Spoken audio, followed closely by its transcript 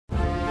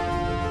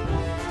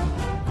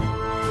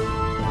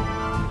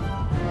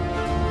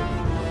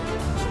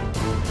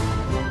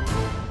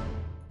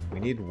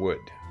need wood.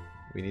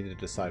 We need to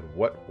decide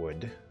what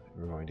wood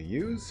we're going to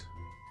use.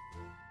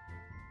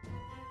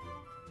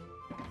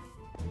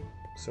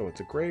 So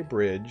it's a gray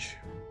bridge,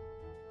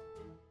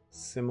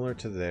 similar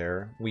to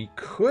there. We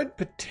could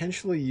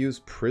potentially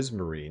use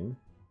prismarine,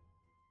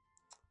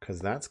 because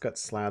that's got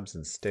slabs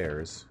and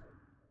stairs.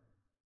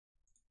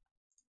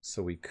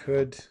 So we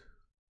could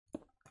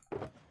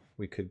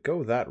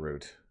go that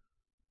route.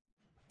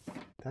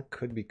 That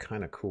could be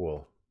kind of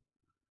cool.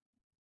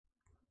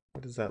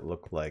 What does that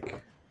look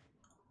like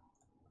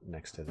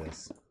next to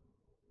this?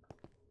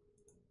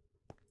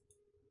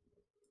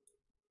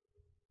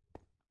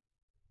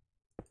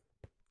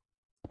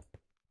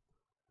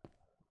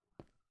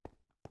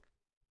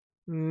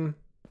 There's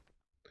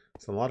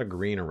a lot of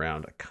green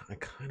around. I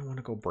kind of want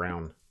to go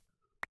brown.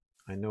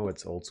 I know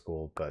it's old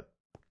school, but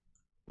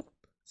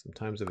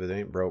sometimes if it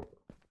ain't broke,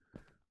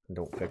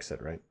 don't fix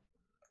it, right?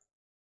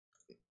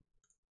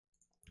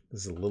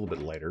 This is a little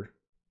bit lighter.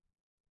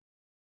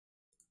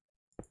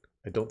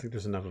 I don't think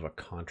there's enough of a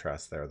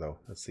contrast there, though.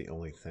 That's the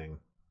only thing.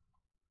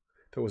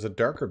 If it was a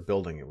darker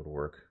building, it would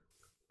work.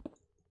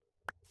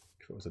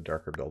 If it was a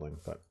darker building,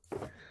 but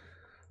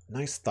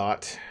nice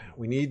thought.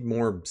 We need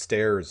more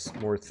stairs,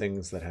 more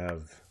things that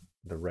have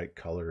the right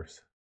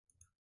colors.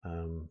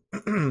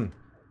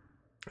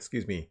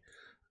 Excuse me.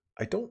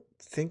 I don't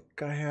think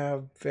I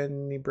have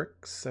any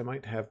bricks. I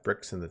might have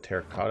bricks in the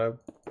terracotta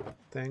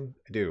thing.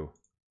 I do.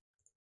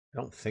 I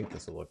don't think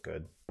this will look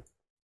good.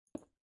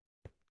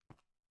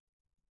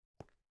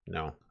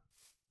 No.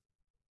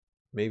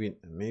 Maybe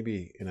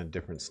in a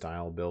different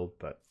style build,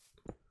 but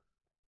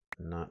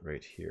not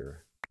right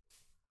here.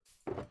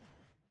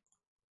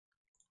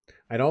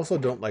 I also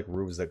don't like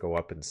roofs that go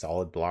up in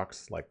solid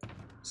blocks, like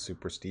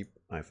super steep.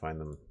 I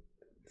find them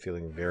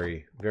feeling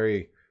very,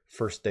 very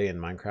first day in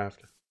Minecraft.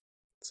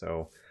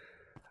 So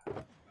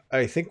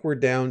I think we're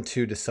down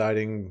to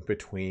deciding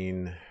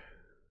between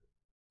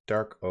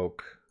dark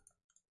oak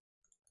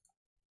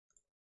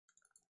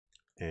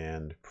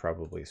and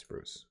probably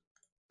spruce.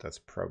 That's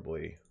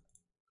probably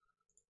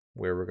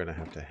where we're going to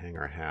have to hang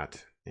our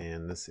hat.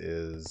 And this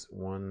is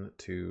 1,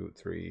 2,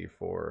 3,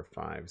 4,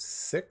 5,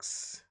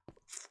 6.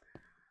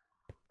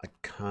 I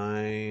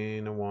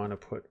kind of want to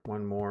put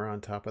one more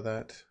on top of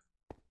that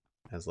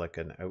as like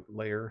an out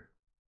layer.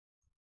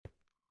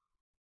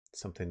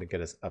 Something to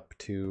get us up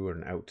to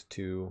and out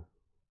to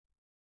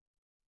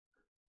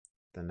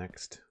the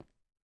next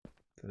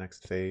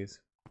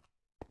phase.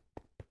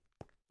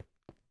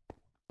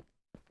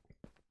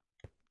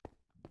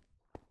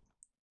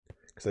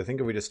 Because I think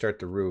if we just start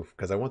the roof,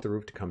 because I want the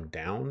roof to come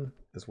down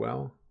as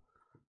well.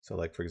 So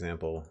like, for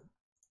example,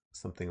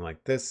 something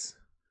like this.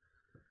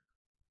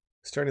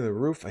 Starting the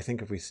roof, I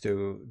think if we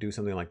still do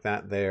something like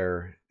that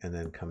there and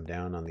then come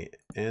down on the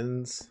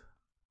ends,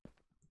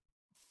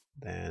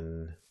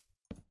 then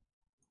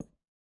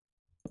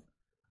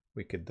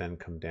we could then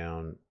come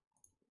down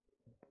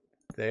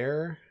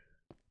there.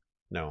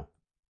 No.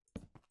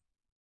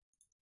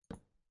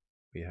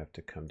 We have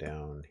to come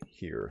down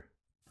here.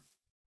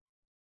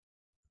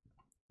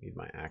 Need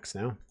my axe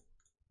now.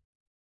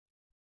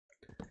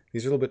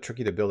 These are a little bit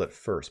tricky to build at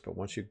first, but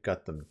once you've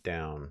got them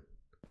down,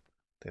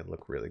 they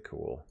look really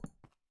cool.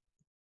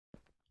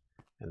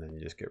 And then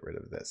you just get rid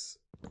of this,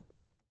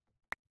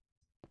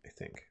 I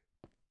think.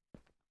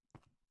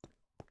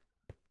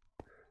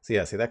 So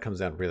yeah, see, that comes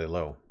down really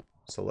low.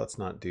 So let's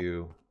not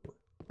do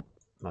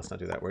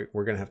that.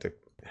 We're going to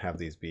have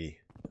these be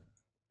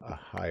a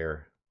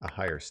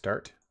higher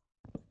start.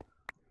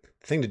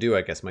 The thing to do,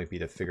 I guess, might be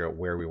to figure out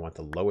where we want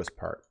the lowest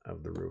part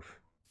of the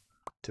roof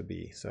to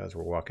be. So as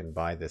we're walking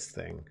by this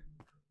thing,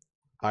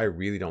 I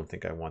really don't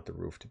think I want the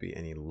roof to be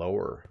any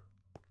lower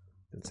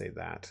than, say,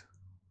 that.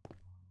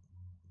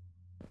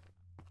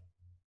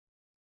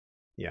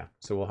 Yeah,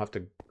 so we'll have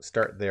to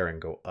start there and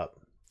go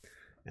up.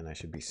 And I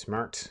should be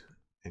smart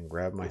and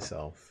grab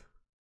myself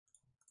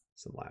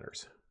some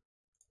ladders.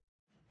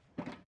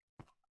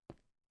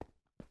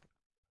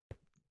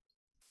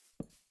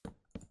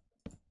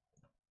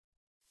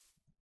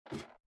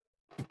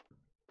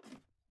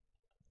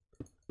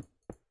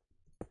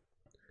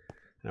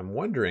 And I'm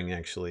wondering,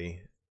 actually,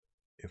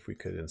 if we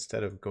could,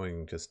 instead of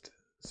going just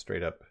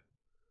straight up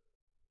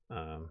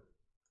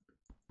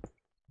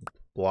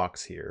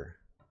blocks here,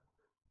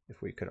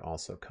 if we could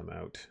also come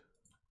out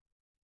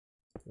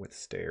with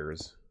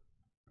stairs,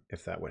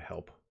 if that would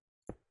help.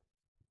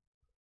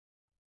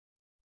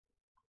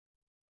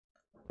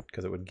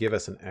 Because it would give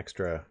us an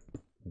extra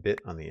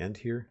bit on the end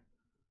here.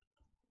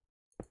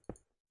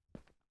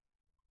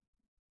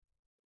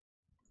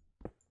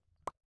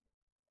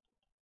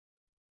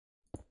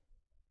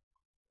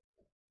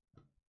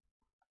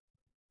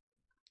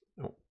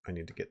 Oh, I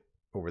need to get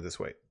over this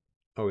way.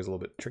 Always a little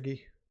bit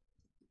tricky.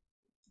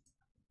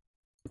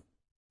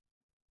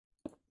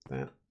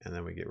 That, and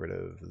then we get rid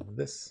of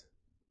this.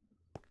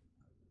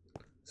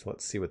 So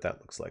let's see what that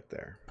looks like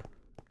there.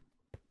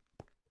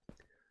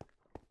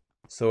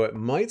 So it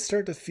might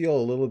start to feel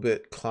a little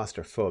bit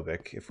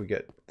claustrophobic if we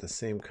get the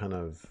same kind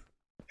of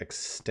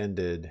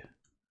extended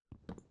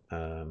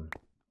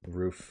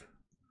roof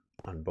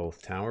on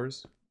both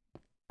towers.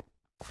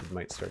 It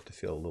might start to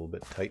feel a little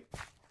bit tight.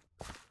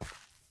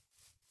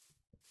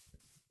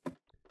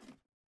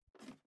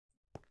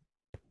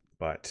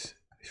 But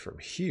from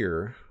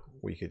here,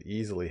 we could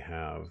easily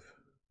have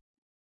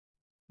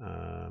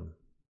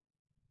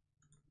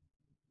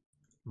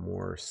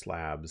more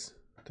slabs.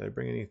 Did I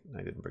bring any?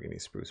 I didn't bring any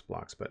spruce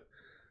blocks, but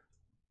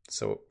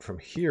so from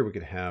here we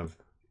could have,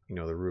 you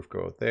know, the roof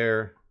go out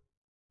there,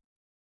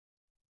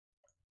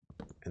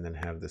 and then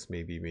have this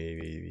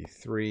maybe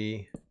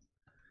 3,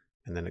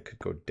 and then it could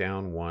go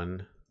down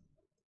 1.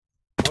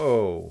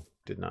 Oh,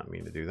 did not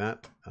mean to do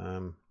that.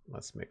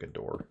 Let's make a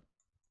door,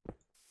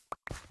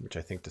 which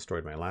I think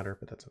destroyed my ladder,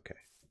 but that's okay.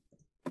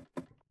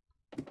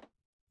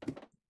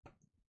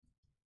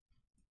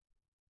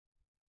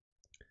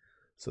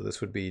 So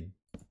this would be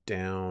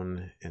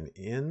down and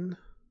in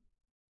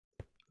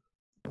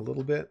a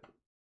little bit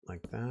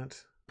like that.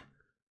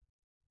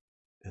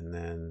 And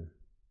then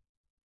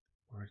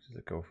where does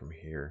it go from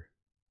here?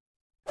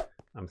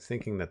 I'm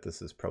thinking that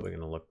this is probably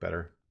going to look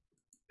better.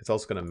 It's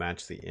also going to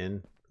match the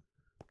in,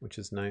 which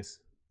is nice.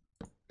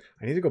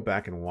 I need to go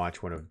back and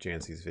watch one of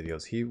Jancy's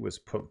videos. He was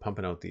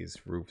pumping out these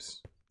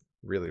roofs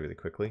really, really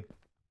quickly.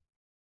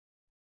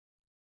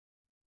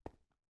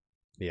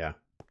 Yeah.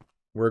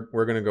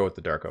 We're gonna go with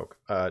the dark oak.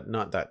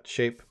 Not that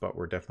shape, but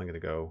we're definitely gonna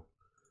go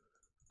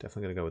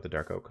with the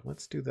dark oak.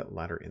 Let's do that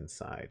ladder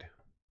inside.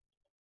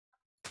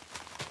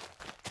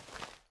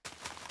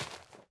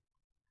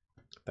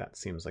 That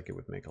seems like it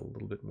would make a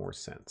little bit more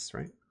sense,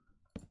 right?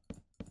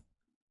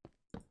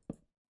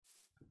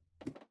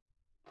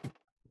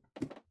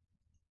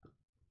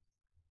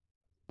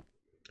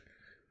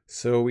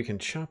 So we can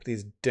chop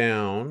these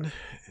down.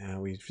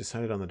 We've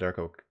decided on the dark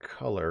oak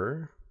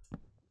color.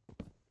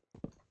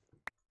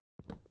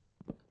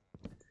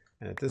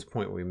 And at this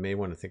point, we may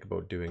want to think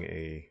about doing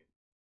a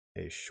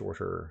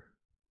shorter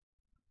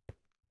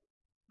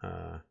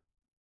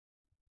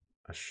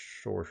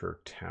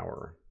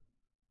tower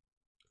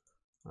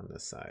on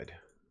this side.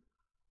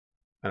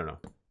 I don't know.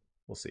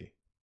 We'll see.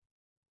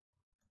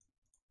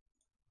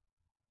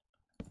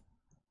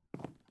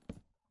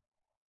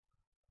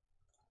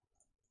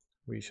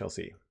 We shall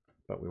see.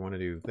 But we want to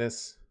do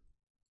this.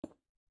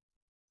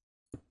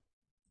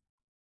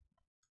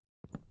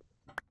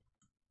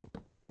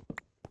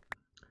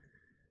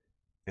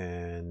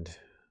 And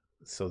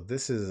so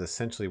this is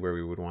essentially where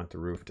we would want the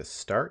roof to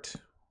start.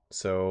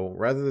 So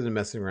rather than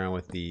messing around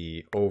with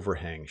the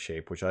overhang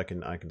shape, which I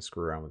can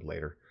screw around with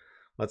later,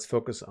 let's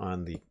focus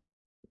on the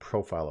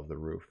profile of the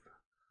roof.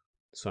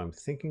 So I'm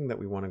thinking that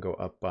we want to go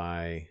up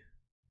by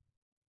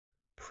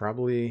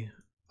probably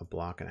 1.5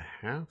 blocks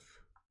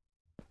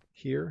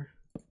here,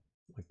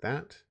 like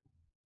that.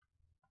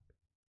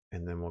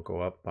 And then we'll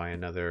go up by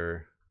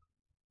another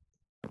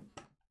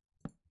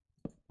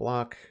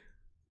block.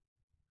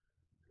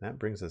 That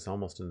brings us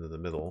almost into the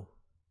middle.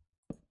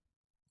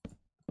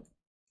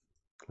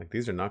 Like,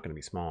 these are not going to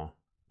be small.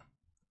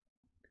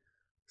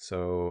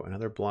 So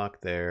another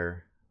block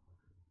there,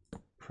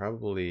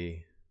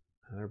 probably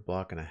another 1.5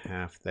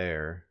 blocks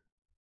there.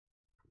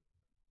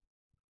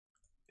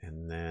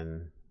 And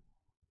then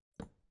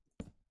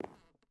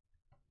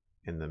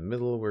in the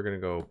middle, we're going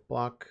to go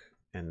block,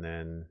 and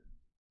then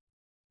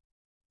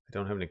I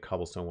don't have any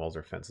cobblestone walls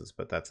or fences,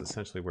 but that's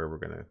essentially where we're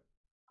going to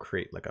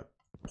create like a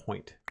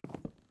point.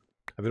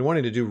 I've been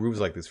wanting to do roofs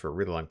like this for a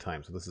really long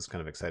time, so this is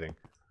kind of exciting.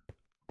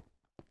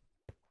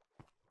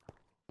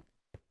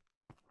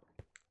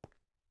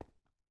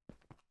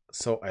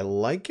 So I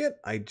like it.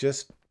 I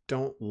just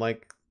don't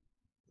like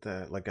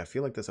the, like, I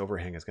feel like this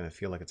overhang is going to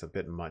feel like it's a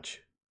bit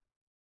much.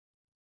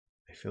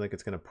 I feel like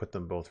it's going to put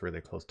them both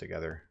really close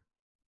together.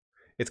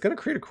 It's going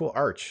to create a cool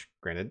arch,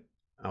 granted.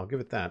 I'll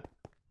give it that.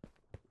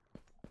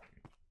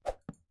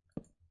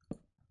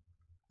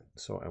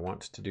 So I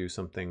want to do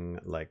something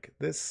like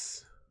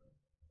this.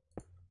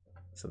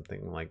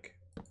 Something like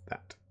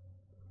that.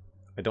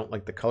 I don't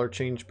like the color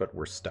change, but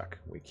we're stuck.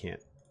 We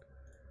can't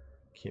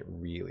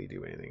really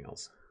do anything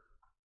else.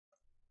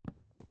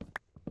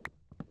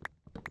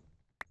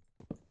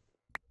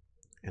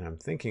 And I'm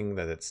thinking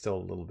that it's still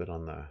a little bit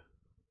on the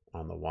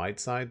wide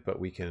side, but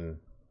we can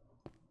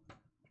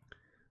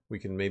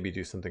maybe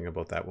do something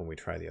about that when we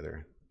try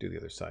do the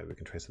other side. We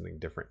can try something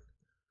different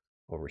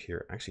over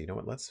here. Actually, you know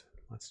what? Let's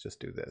just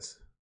do this,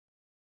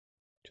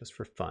 just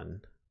for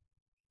fun.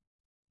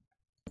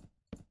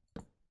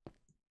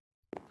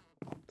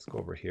 Let's go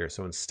over here.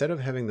 So instead of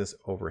having this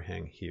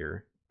overhang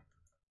here,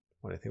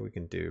 what I think we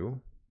can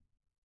do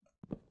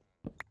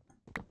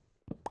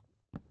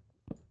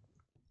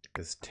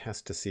is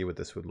test to see what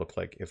this would look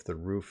like if the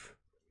roof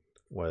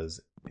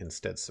was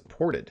instead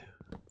supported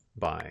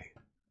by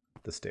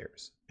the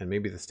stairs. And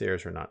maybe the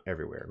stairs are not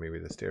everywhere. Maybe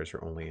the stairs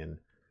are only in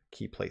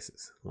key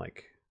places,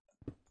 like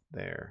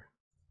there.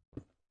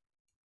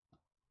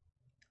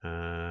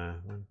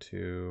 1,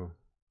 2.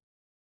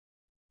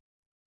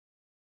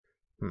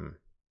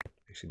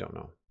 Actually don't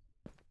know.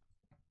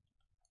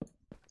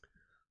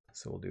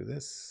 So we'll do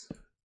this.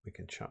 We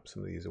can chop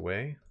some of these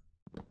away.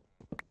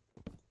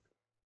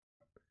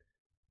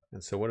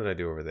 And so what did I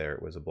do over there?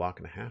 It was a block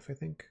and a half, I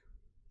think.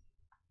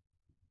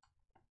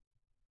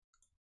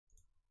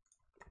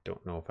 I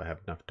don't know if I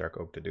have enough dark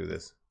oak to do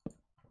this.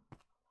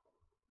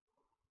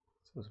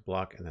 So it's a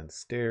block and then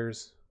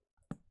stairs.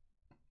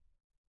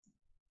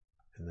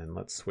 And then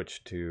let's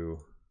switch to,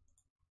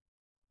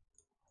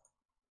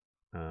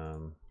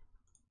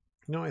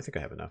 no, I think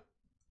I have enough.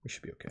 We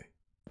should be okay.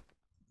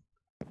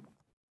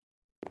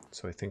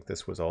 So I think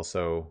this was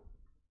also,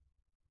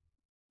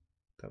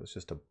 that was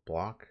just a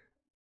block.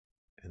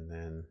 And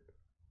then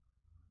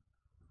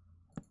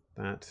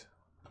that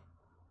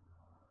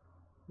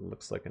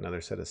looks like another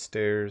set of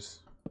stairs.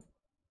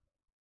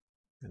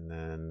 And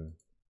then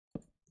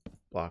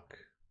block.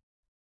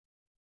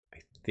 I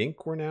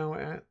think we're now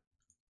at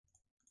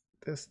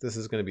this. This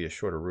is going to be a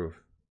shorter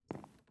roof.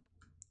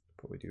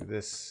 But we do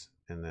this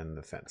and then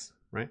the fence,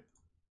 right?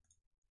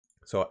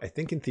 So I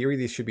think in theory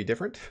these should be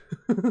different.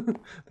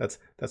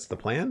 That's the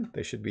plan.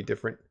 They should be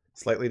different,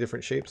 slightly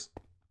different shapes.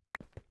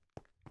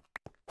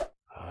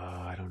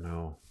 I don't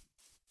know.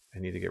 I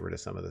need to get rid of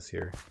some of this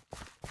here.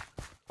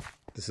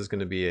 This is going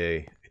to be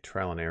a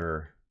trial and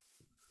error,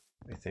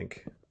 I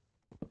think.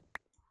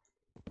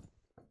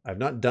 I've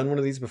not done one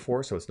of these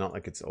before, so it's not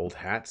like it's old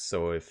hat.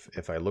 So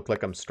if I look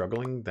like I'm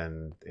struggling,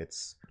 then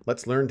it's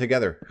let's learn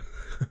together,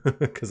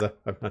 because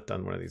I've not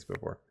done one of these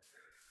before.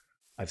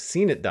 I've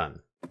seen it done.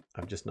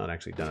 I've just not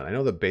actually done it. I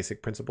know the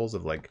basic principles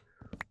of like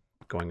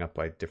going up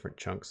by different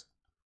chunks.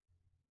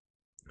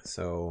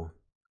 So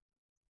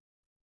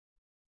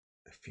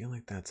I feel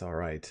like that's all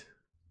right.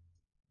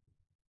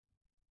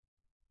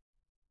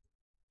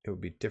 It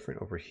would be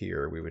different over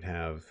here. We would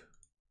have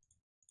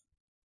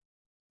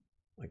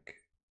like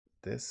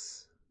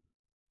this,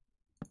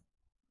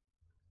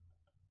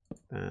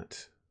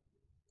 that,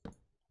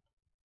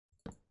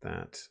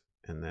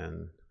 and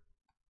then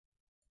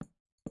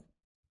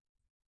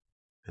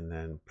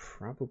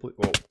probably,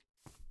 oh,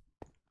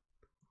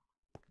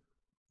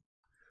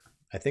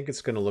 I think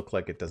it's going to look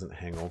like it doesn't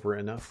hang over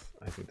enough.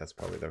 I think that's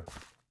probably the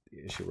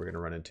issue we're going to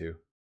run into.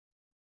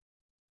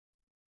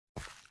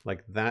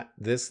 Like that,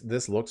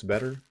 this looks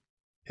better.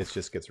 It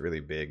just gets really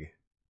big.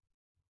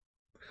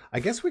 I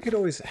guess we could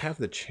always have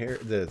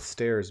the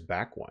stairs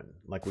back one.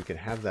 Like we could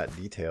have that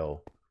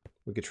detail.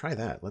 We could try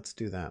that. Let's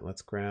do that.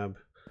 Let's grab,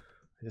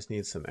 I just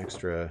need some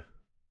extra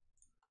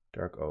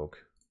dark oak.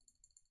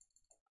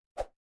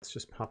 Let's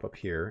just pop up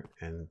here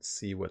and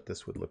see what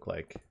this would look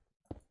like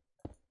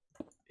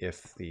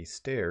if the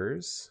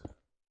stairs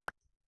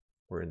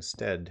were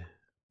instead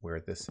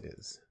where this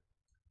is.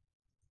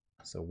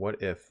 So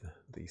what if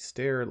the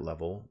stair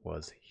level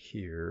was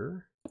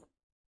here,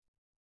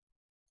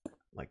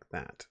 like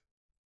that?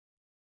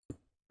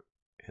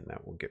 And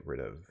that will get rid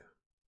of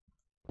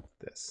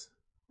this.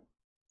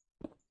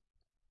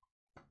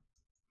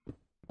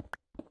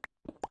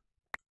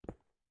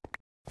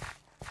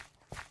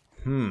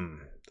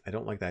 I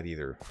don't like that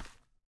either.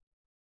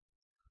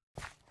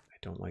 I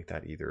don't like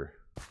that either.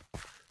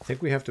 I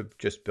think we have to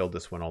just build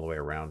this one all the way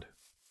around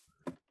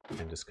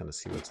and just kind of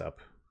see what's up.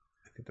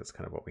 I think that's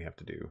kind of what we have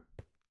to do.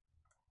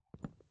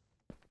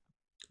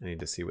 I need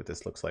to see what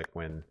this looks like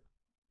when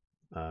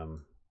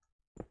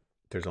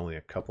there's only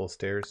a couple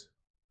stairs.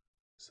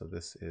 So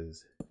this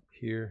is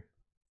here,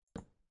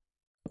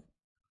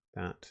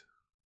 that.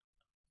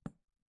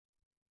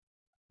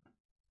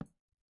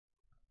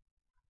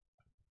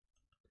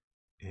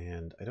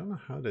 And I don't know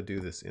how to do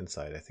this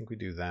inside. I think we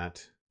do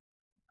that,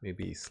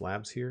 maybe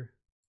slabs here.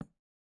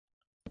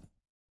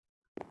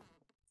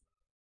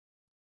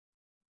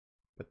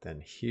 But then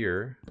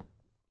here,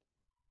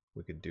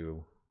 we could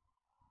do,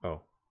 oh,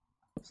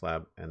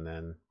 slab and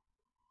then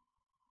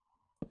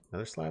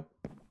another slab.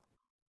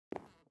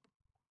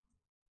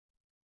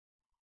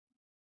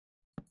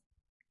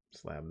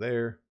 Slab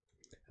there.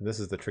 And this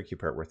is the tricky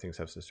part where things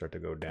have to start to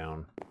go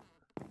down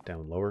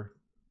lower.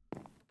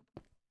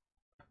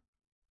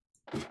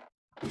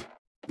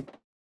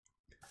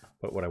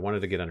 But what I wanted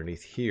to get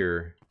underneath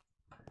here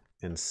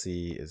and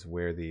see is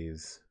where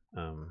these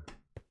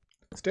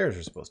stairs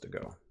are supposed to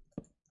go.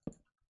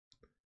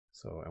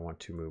 So I want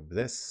to move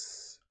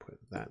this, put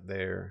that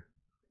there.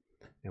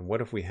 And what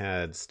if we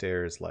had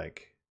stairs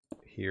like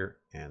here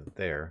and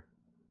there,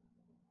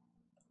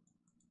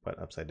 but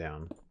upside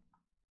down?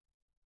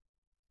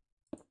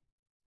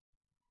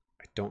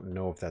 I don't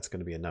know if that's going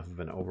to be enough of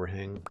an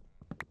overhang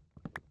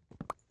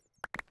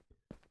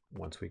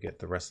once we get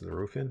the rest of the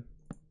roof in.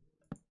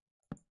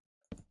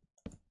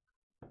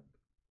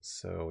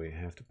 So we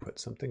have to put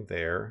something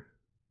there.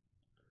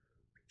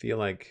 I feel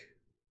like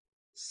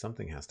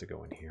something has to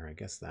go in here. I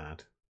guess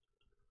that.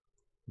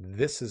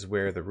 This is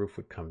where the roof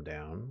would come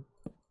down.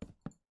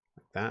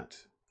 Like that.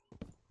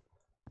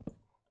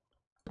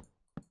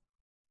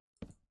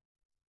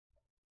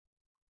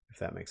 If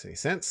that makes any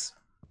sense.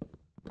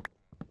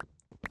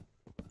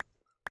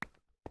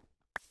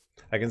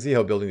 I can see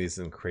how building these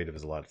in creative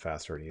is a lot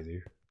faster and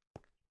easier.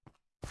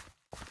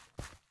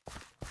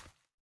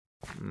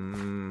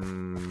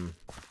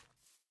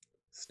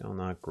 Still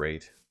not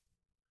great.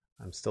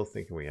 I'm still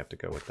thinking we have to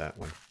go with that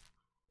one.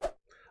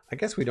 I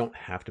guess we don't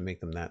have to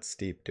make them that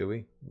steep, do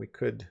we? We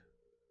could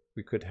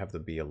have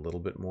them be a little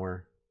bit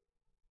more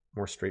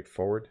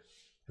straightforward.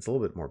 It's a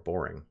little bit more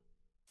boring.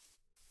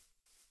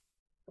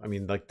 I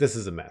mean, like, this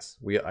is a mess.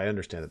 I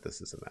understand that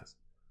this is a mess.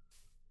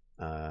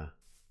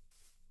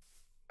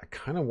 I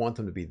kind of want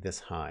them to be this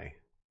high.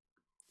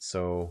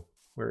 So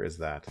where is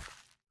that?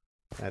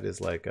 That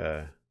is like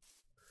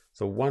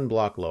so 1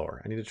 block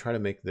lower. I need to try to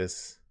make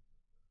this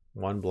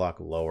 1 block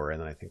lower,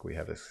 and then I think we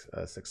have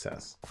a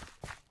success.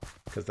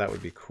 Because that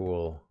would be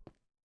cool.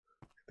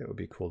 That would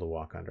be cool to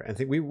walk under. I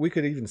think we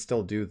could even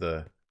still do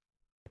the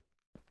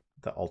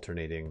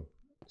alternating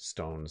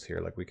stones here.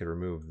 Like, we could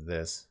remove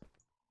this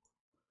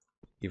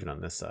even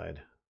on this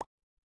side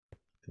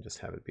and just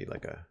have it be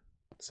like a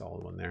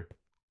solid one there.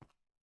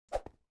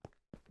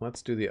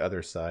 Let's do the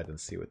other side and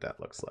see what that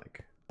looks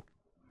like.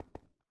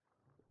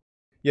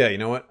 Yeah, you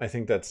know what? I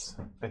think that's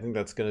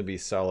going to be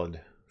solid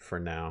for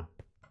now.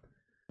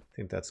 I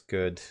think that's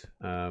good.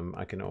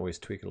 I can always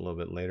tweak it a little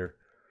bit later.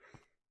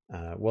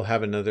 We'll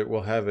have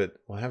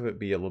it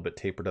be a little bit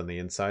tapered on the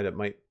inside. It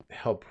might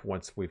help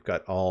once we've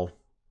got all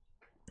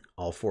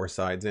 4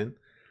 sides in.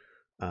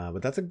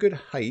 But that's a good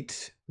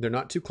height. They're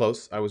not too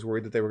close. I was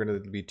worried that they were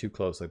going to be too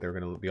close, like they were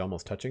going to be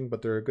almost touching,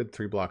 but they're a good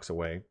 3 blocks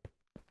away,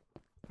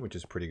 which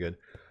is pretty good.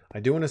 I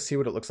do want to see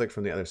what it looks like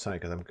from the other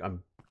side, because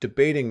I'm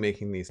debating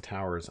making these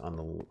towers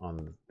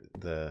on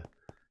the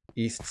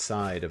east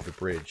side of the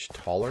bridge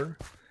taller.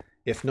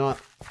 If not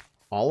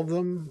all of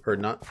them, or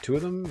not 2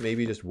 of them,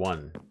 maybe just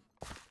 1.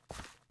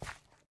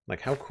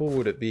 Like, how cool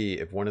would it be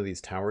if one of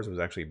these towers was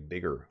actually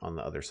bigger on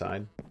the other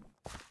side?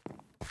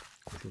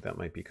 I think that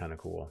might be kind of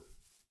cool.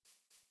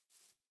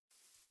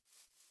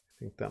 I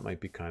think that might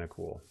be kind of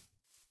cool.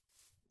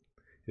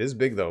 It is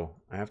big, though,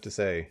 I have to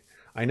say.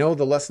 I know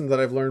the lesson that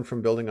I've learned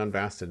from building on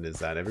Bastion is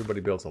that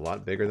everybody builds a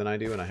lot bigger than I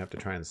do, and I have to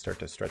try and start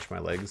to stretch my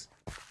legs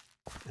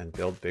and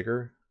build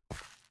bigger.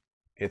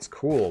 It's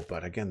cool,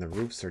 but again, the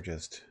roofs are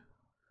just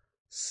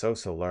so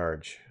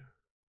large.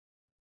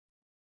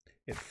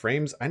 It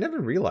frames, I never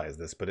realized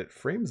this, but it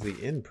frames the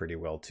inn pretty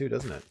well too,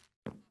 doesn't it?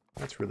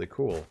 That's really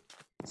cool.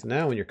 So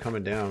now when you're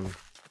coming down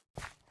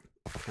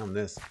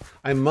this,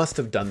 I must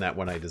have done that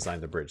when I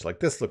designed the bridge. Like,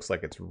 this looks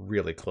like it's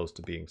really close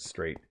to being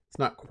straight. It's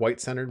not quite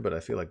centered, but I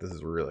feel like this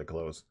is really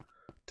close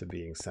to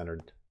being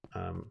centered.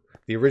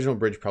 The original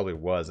bridge probably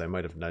was. I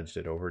might have nudged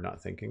it over,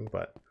 not thinking,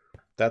 but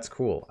that's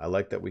cool. I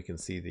like that we can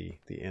see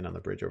the inn on the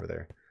bridge over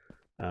there.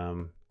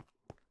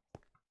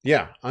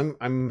 Yeah,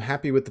 I'm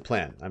happy with the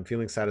plan. I'm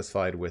feeling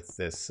satisfied with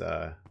this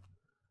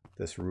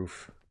this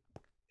roof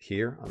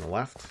here on the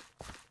left.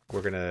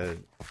 We're gonna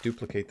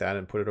duplicate that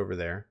and put it over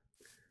there,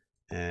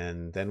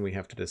 and then we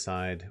have to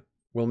decide.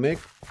 We'll make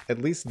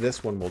at least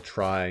this one. We'll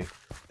try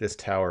this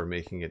tower,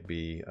 making it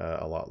be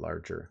a lot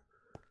larger.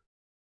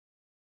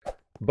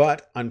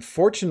 But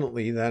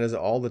unfortunately, that is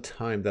all the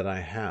time that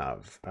I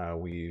have.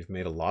 We've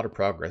made a lot of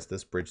progress.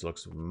 This bridge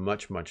looks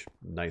much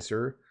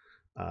nicer.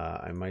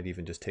 I might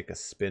even just take a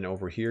spin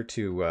over here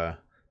to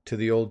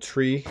the old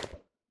tree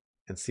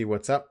and see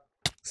what's up.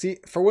 See,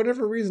 for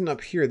whatever reason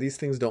up here, these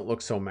things don't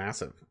look so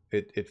massive.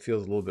 It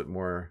feels a little bit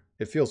more,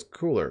 it feels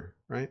cooler,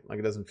 right? Like,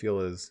 it doesn't feel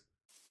as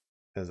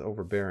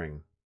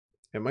overbearing.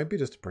 It might be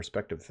just a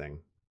perspective thing.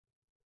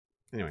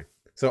 Anyway,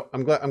 so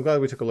I'm glad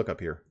we took a look up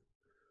here.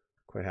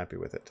 Quite happy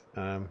with it.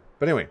 But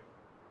anyway,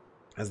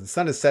 as the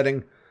sun is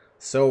setting,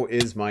 so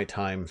is my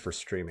time for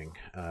streaming.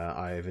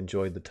 I've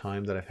enjoyed the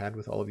time that I've had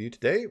with all of you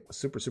today. It was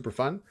super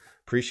fun.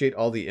 Appreciate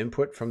all the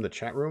input from the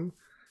chat room.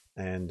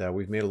 And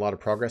we've made a lot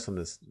of progress on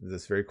this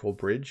very cool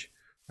bridge.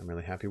 I'm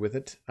really happy with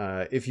it.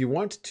 If you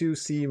want to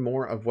see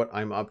more of what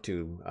I'm up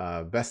to,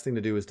 best thing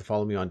to do is to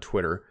follow me on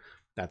Twitter.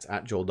 That's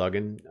at Joel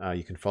Duggan.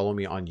 You can follow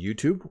me on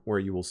YouTube, where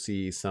you will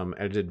see some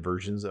edited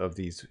versions of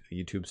these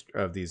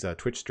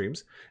Twitch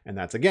streams. And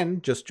that's,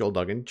 again, just Joel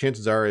Duggan.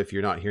 Chances are, if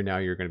you're not here now,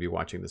 you're going to be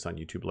watching this on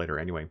YouTube later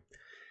anyway.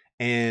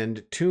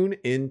 And tune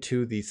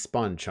into the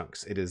Spawn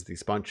Chunks. It is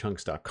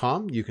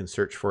thespawnchunks.com. You can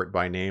search for it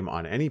by name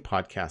on any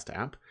podcast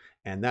app.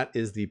 And that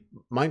is the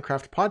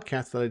Minecraft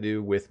podcast that I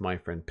do with my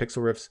friend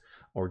Pixel Riffs,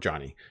 or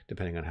Johnny,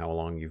 depending on how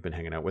long you've been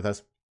hanging out with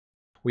us.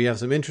 We have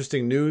some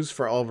interesting news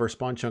for all of our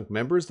Spawn Chunk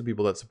members, the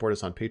people that support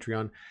us on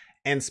Patreon.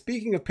 And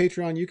speaking of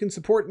Patreon, you can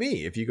support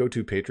me. If you go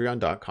to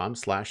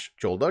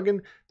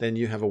patreon.com/JoelDuggan, then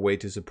you have a way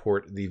to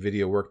support the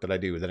video work that I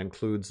do. That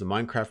includes the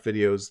Minecraft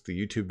videos, the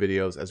YouTube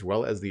videos, as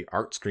well as the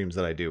art streams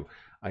that I do.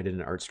 I did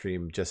an art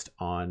stream just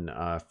on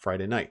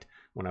Friday night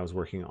when I was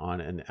working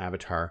on an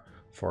avatar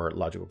for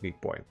Logical Geek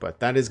Boy. But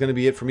that is going to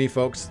be it for me,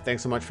 folks.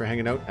 Thanks so much for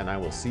hanging out, and I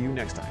will see you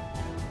next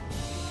time.